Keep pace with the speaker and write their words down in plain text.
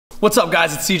What's up,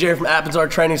 guys? It's CJ from Appenzeller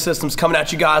Training Systems coming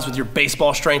at you guys with your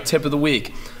baseball strength tip of the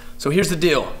week. So here's the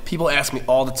deal. People ask me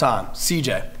all the time,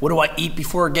 CJ, what do I eat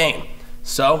before a game?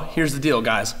 So here's the deal,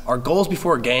 guys. Our goals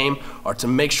before a game are to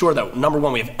make sure that, number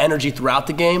one, we have energy throughout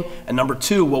the game, and number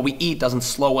two, what we eat doesn't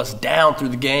slow us down through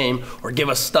the game or give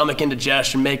us stomach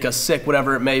indigestion, make us sick,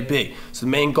 whatever it may be. So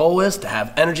the main goal is to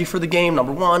have energy for the game,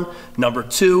 number one. Number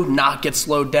two, not get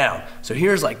slowed down. So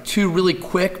here's like two really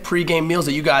quick pre-game meals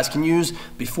that you guys can use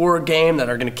before a game that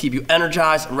are gonna keep you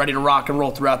energized and ready to rock and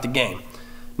roll throughout the game.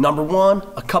 Number one,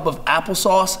 a cup of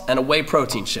applesauce and a whey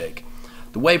protein shake.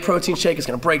 The whey protein shake is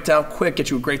going to break down quick, get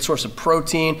you a great source of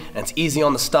protein, and it's easy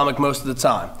on the stomach most of the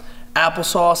time.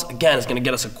 Applesauce, again, is going to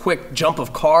get us a quick jump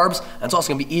of carbs, and it's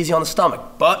also going to be easy on the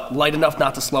stomach, but light enough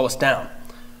not to slow us down.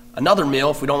 Another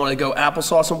meal, if we don't want to go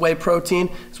applesauce and whey protein,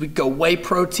 is we go whey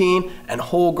protein and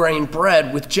whole grain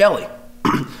bread with jelly.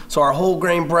 So our whole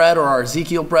grain bread or our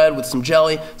Ezekiel bread with some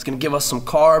jelly is going to give us some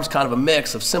carbs, kind of a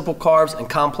mix of simple carbs and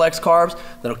complex carbs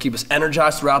that'll keep us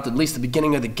energized throughout at least the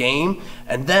beginning of the game.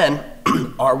 And then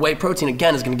our whey protein,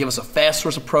 again, is going to give us a fast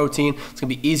source of protein. It's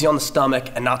going to be easy on the stomach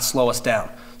and not slow us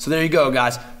down. So there you go,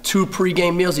 guys. Two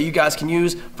pre-game meals that you guys can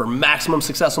use for maximum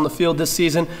success on the field this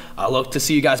season. I look to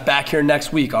see you guys back here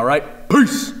next week, all right?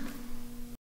 Peace!